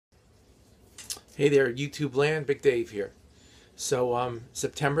Hey there, YouTube land, Big Dave here. So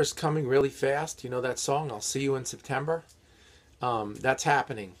September's coming really fast. You know that song, I'll See You in September? That's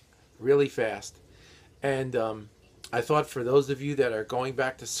happening really fast. And I thought for those of you that are going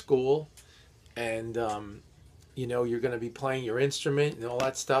back to school and you're going to be playing your instrument and all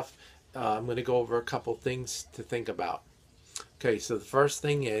that stuff, I'm going to go over a couple things to think about. Okay, so the first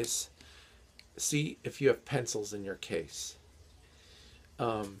thing is see if you have pencils in your case.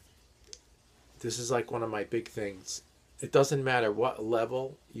 Um, This is like one of my big things. It doesn't matter what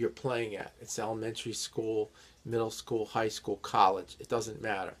level you're playing at. It's elementary school, middle school, high school, college. It doesn't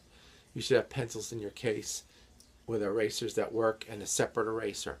matter. You should have pencils in your case with erasers that work and a separate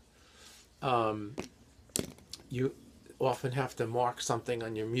eraser. Um, you often have to mark something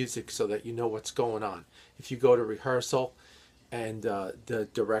on your music so that you know what's going on. If you go to rehearsal and the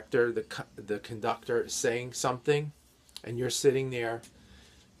director, the conductor is saying something and you're sitting there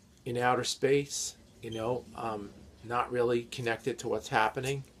in outer space, not really connected to what's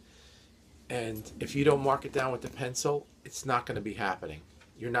happening. And if you don't mark it down with the pencil, it's not going to be happening.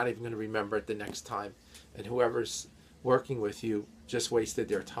 You're not even going to remember it the next time. And whoever's working with you just wasted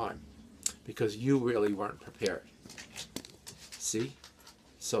their time because you really weren't prepared. See?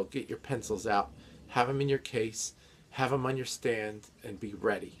 So get your pencils out, have them in your case, have them on your stand, and be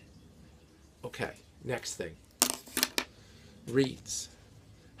ready. Okay, next thing. Reeds.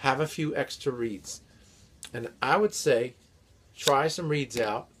 Have a few extra reeds. And I would say try some reeds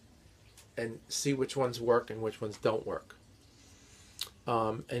out and see which ones work and which ones don't work.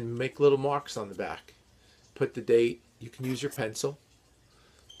 And make little marks on the back. Put the date. You can use your pencil.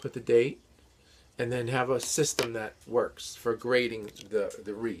 Put the date. And then have a system that works for grading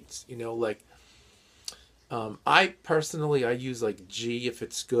the reeds. I personally, I use like G if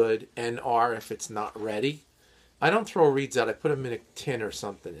it's good, NR if it's not ready. I don't throw reeds out. I put them in a tin or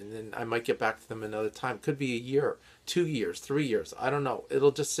something, and then I might get back to them another time. Could be a year, 2 years, 3 years. I don't know.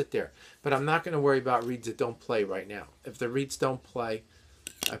 It'll just sit there. But I'm not going to worry about reeds that don't play right now. If the reeds don't play,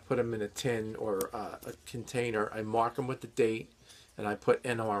 I put them in a tin or a container. I mark them with the date, and I put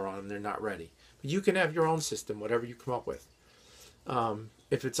NR on them. They're not ready. But you can have your own system, whatever you come up with.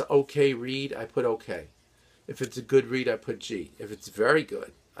 If it's an okay reed, I put okay. If it's a good reed, I put G. If it's very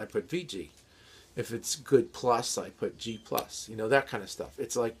good, I put VG. If it's good plus, I put G plus. That kind of stuff.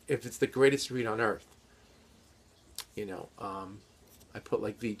 It's like if it's the greatest reed on earth, I put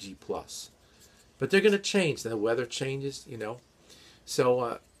like VG plus. But they're going to change. The weather changes.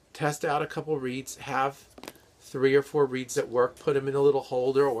 So test out a couple reeds. Have 3 or 4 reeds that work. Put them in a little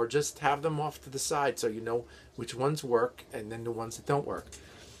holder or just have them off to the side so you know which ones work and then the ones that don't work.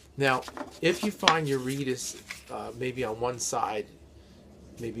 Now, if you find your reed is maybe on one side,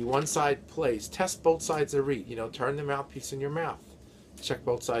 maybe one side plays, test both sides of the reed. Turn the mouthpiece in your mouth. Check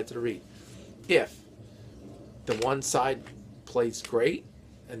both sides of the reed. If the one side plays great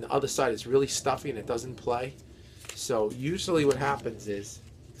and the other side is really stuffy and it doesn't play, so usually what happens is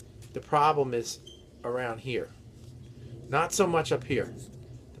the problem is around here. Not so much up here.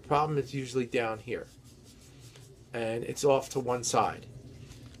 The problem is usually down here. And it's off to one side.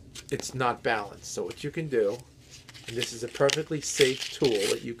 It's not balanced. So what you can do, and this is a perfectly safe tool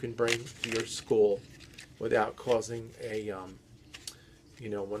that you can bring to your school without causing a,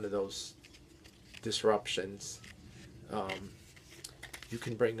 one of those disruptions. You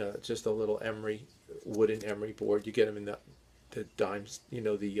can bring just a little emery, wooden emery board. You get them in the dimes,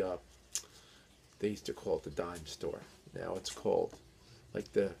 they used to call it the dime store. Now it's called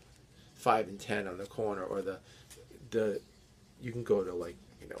like the 5 and 10 on the corner, or the you can go to like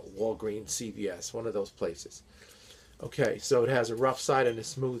Walgreens, CVS, one of those places. Okay, so it has a rough side and a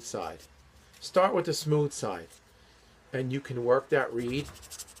smooth side. Start with the smooth side, and you can work that reed.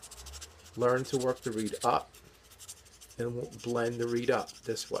 Learn to work the reed up, and blend the reed up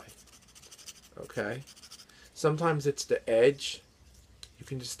this way. Okay? Sometimes it's the edge. You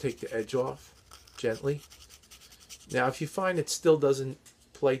can just take the edge off gently. Now, if you find it still doesn't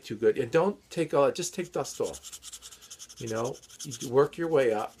play too good, and don't take all, just take dust off. You work your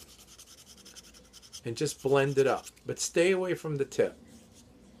way up and just blend it up. But stay away from the tip.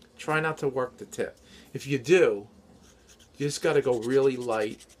 Try not to work the tip. If you do, you just got to go really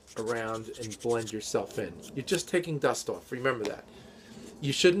light around and blend yourself in. You're just taking dust off. Remember that.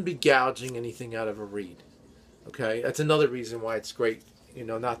 You shouldn't be gouging anything out of a reed. Okay? That's another reason why it's great,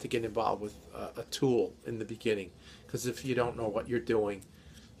 not to get involved with a tool in the beginning. Because if you don't know what you're doing,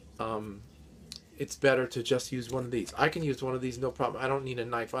 it's better to just use one of these. I can use one of these, no problem. I don't need a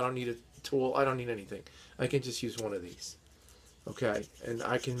knife. I don't need a tool. I don't need anything. I can just use one of these. Okay? And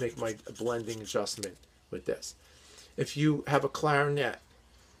I can make my blending adjustment with this. If you have a clarinet,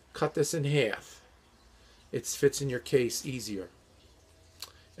 cut this in half. It fits in your case easier.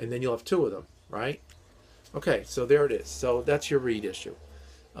 And then you'll have two of them, right? Okay, so there it is. So that's your reed issue.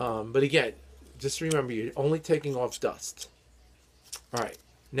 But again, just remember, you're only taking off dust. All right,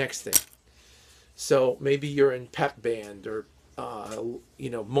 next thing. So maybe you're in pep band or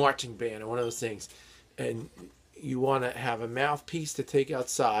marching band or one of those things, and you want to have a mouthpiece to take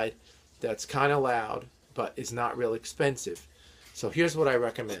outside that's kind of loud but is not real expensive. So here's what I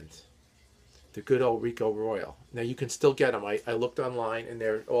recommend: the good old Rico Royal. Now you can still get them. I looked online and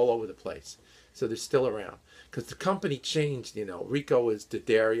they're all over the place, so they're still around because the company changed. Rico is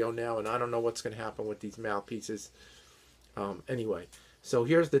D'Addario now, and I don't know what's going to happen with these mouthpieces. Anyway, so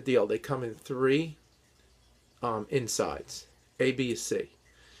here's the deal: they come in three insides, A, B, and C.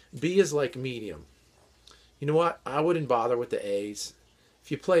 B is like medium. You know what? I wouldn't bother with the A's. If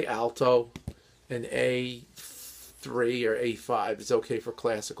you play alto, an A3 or A5 is okay for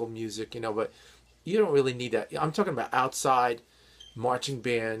classical music, but you don't really need that. I'm talking about outside, marching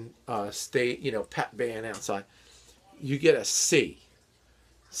band, pep band outside. You get a C.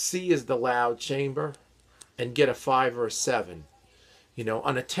 C is the loud chamber, and get a 5 or a 7.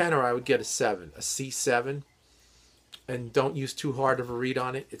 On a tenor, I would get a 7, a C7. And don't use too hard of a reed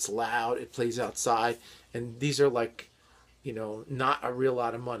on it. It's loud. It plays outside. And these are like, not a real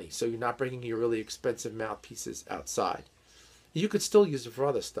lot of money. So you're not bringing your really expensive mouthpieces outside. You could still use it for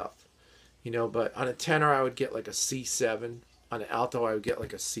other stuff, but on a tenor, I would get like a C7. On an alto, I would get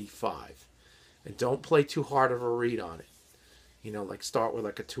like a C5. And don't play too hard of a reed on it. Like start with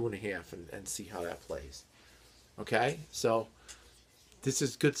like a 2.5 and see how that plays. Okay? So this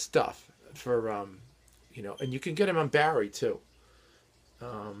is good stuff for, and you can get them on Barry too.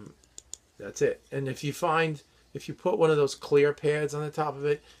 That's it. And if you put one of those clear pads on the top of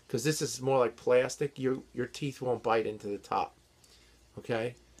it, because this is more like plastic, your teeth won't bite into the top.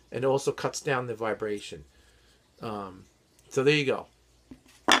 Okay? And it also cuts down the vibration. So there you go.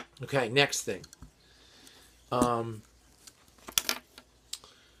 Okay, next thing.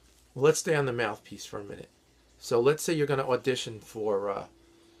 Let's stay on the mouthpiece for a minute. So let's say you're going to audition for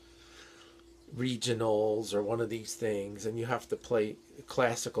regionals or one of these things, and you have to play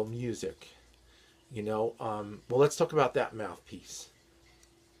classical music. Well, let's talk about that mouthpiece.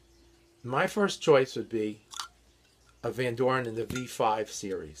 My first choice would be a Van Doren in the V5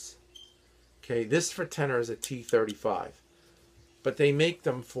 series. Okay, this for tenor is a T35, but they make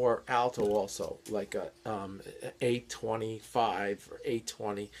them for alto also, like a A25 or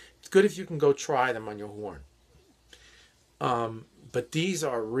A20. It's good if you can go try them on your horn. But these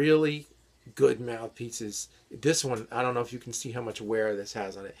are really good mouthpieces. This one, I don't know if you can see how much wear this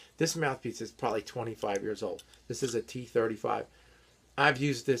has on it. This mouthpiece is probably 25 years old. This is a T35. I've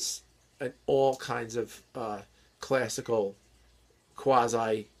used this at all kinds of classical,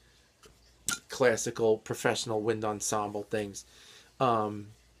 quasi-classical, professional wind ensemble things. And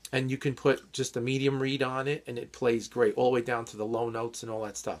you can put just a medium reed on it, and it plays great, all the way down to the low notes and all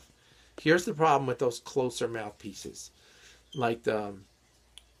that stuff. Here's the problem with those closer mouthpieces. Like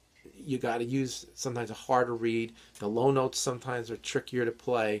you got to use sometimes a harder reed. The low notes sometimes are trickier to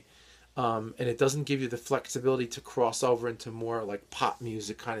play, and it doesn't give you the flexibility to cross over into more like pop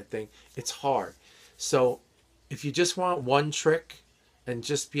music kind of thing. It's hard. So if you just want one trick and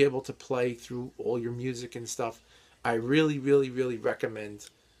just be able to play through all your music and stuff, I really, really, really recommend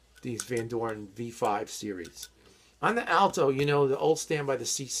these Van Doren V5 series. On the alto, the old Stand by the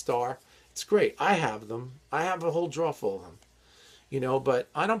C Star, it's great. I have them. I have a whole drawer full of them. But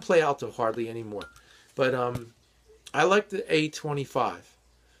I don't play alto hardly anymore. But I like the A25.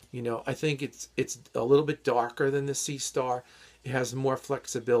 I think it's a little bit darker than the C Star. It has more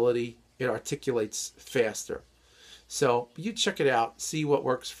flexibility. It articulates faster. So you check it out. See what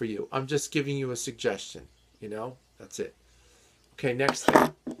works for you. I'm just giving you a suggestion. That's it. Okay, next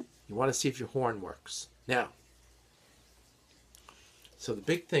thing. You want to see if your horn works. Now, so the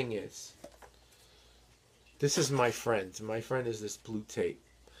big thing is, this is my friend. My friend is this blue tape.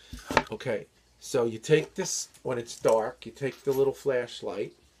 Okay, so you take this, when it's dark, you take the little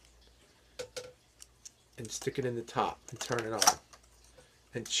flashlight and stick it in the top and turn it on.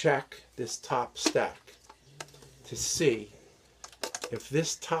 And check this top stack to see if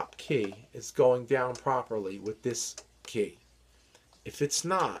this top key is going down properly with this key. If it's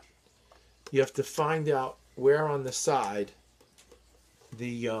not, you have to find out where on the side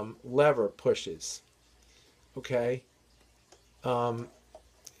the lever pushes. Okay?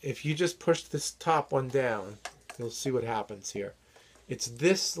 If you just push this top one down, you'll see what happens here. It's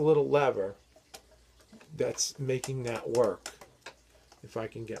this little lever that's making that work. If I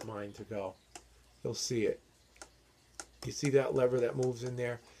can get mine to go, you'll see it. You see that lever that moves in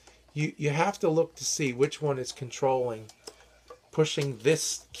there? you have to look to see which one is controlling, pushing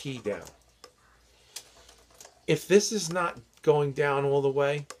this key down. If this is not going down all the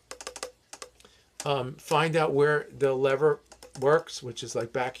way, find out where the lever works, which is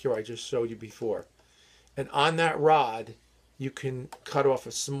like back here I just showed you before. And on that rod, you can cut off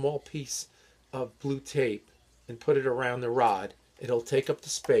a small piece of blue tape and put it around the rod. It'll take up the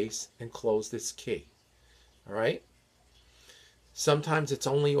space and close this key. All right? Sometimes it's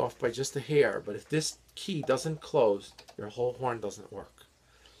only off by just a hair, but if this key doesn't close, your whole horn doesn't work.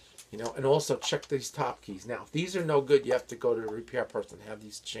 You know, and also check these top keys. Now, if these are no good, you have to go to the repair person and have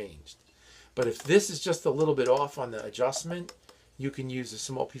these changed. But if this is just a little bit off on the adjustment, you can use a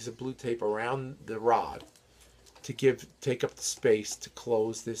small piece of blue tape around the rod to take up the space to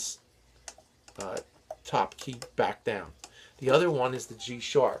close this top key back down. The other one is the G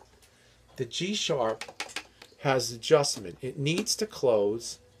sharp. The G sharp has adjustment. It needs to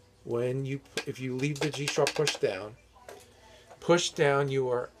close when if you leave the G sharp push down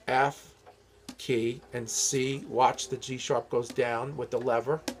your F key and C, watch the G sharp goes down with the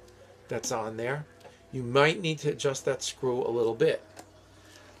lever that's on there. You might need to adjust that screw a little bit.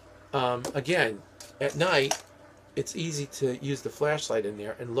 Again, at night, it's easy to use the flashlight in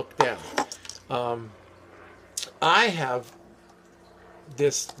there and look down. I have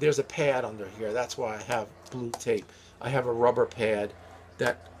this, there's a pad under here. That's why I have blue tape. I have a rubber pad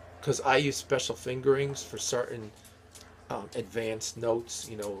because I use special fingerings for certain advanced notes,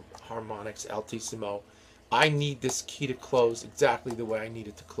 you know, harmonics, altissimo. I need this key to close exactly the way I need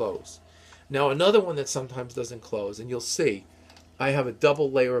it to close. Now, another one that sometimes doesn't close, and you'll see, I have a double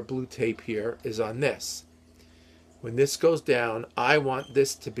layer of blue tape here, is on this. When this goes down, I want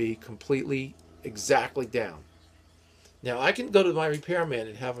this to be completely, exactly down. Now, I can go to my repairman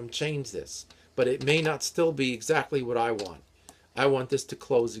and have him change this, but it may not still be exactly what I want. I want this to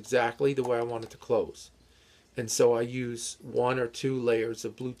close exactly the way I want it to close. And so I use 1 or 2 layers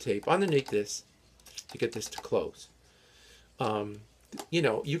of blue tape underneath this to get this to close. You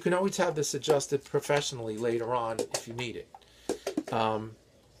know, you can always have this adjusted professionally later on if you need it. And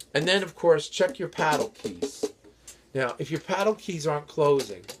then, of course, check your paddle keys. Now, if your paddle keys aren't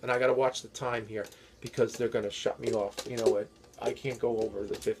closing, and I got to watch the time here because they're going to shut me off. You know what? I can't go over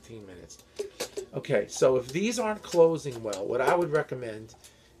the 15 minutes. Okay, so if these aren't closing well, what I would recommend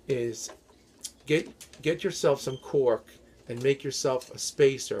is get yourself some cork and make yourself a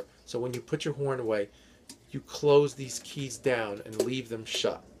spacer so when you put your horn away, you close these keys down and leave them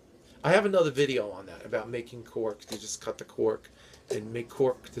shut. I have another video on that about making corks. You just cut the cork and make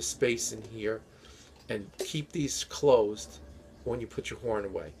cork the space in here and keep these closed when you put your horn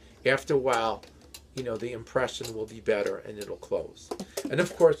away. After a while, you know, the impression will be better and it'll close. And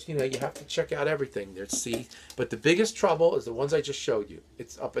of course, you know, you have to check out everything. There's C, but the biggest trouble is the ones I just showed you.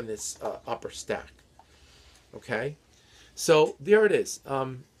 It's up in this upper stack. Okay? So there it is.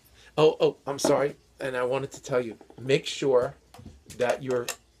 Oh, I'm sorry. And I wanted to tell you, make sure that your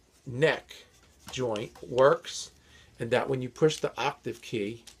neck joint works and that when you push the octave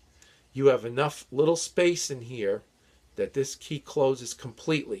key, you have enough little space in here that this key closes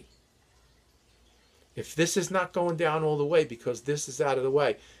completely. If this is not going down all the way because this is out of the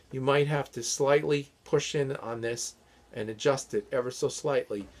way, you might have to slightly push in on this and adjust it ever so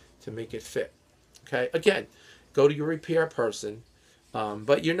slightly to make it fit. Okay? Again, go to your repair person.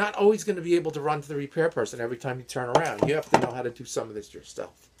 But you're not always going to be able to run to the repair person every time you turn around. You have to know how to do some of this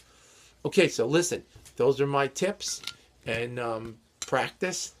yourself. Okay, so listen, those are my tips. And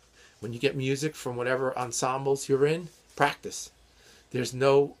practice. When you get music from whatever ensembles you're in, practice. There's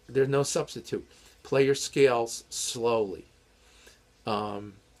no substitute. Play your scales slowly.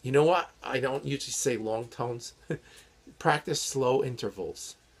 You know what? I don't usually say long tones. Practice slow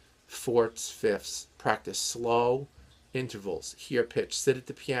intervals. Fourths, fifths. Practice slow intervals. Hear pitch. Sit at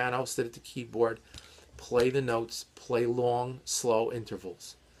the piano, sit at the keyboard, play the notes, play long, slow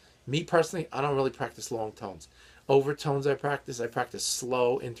intervals. Me personally, I don't really practice long tones. Overtones I practice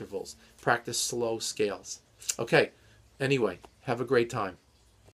slow intervals. Practice slow scales. Okay, anyway, have a great time.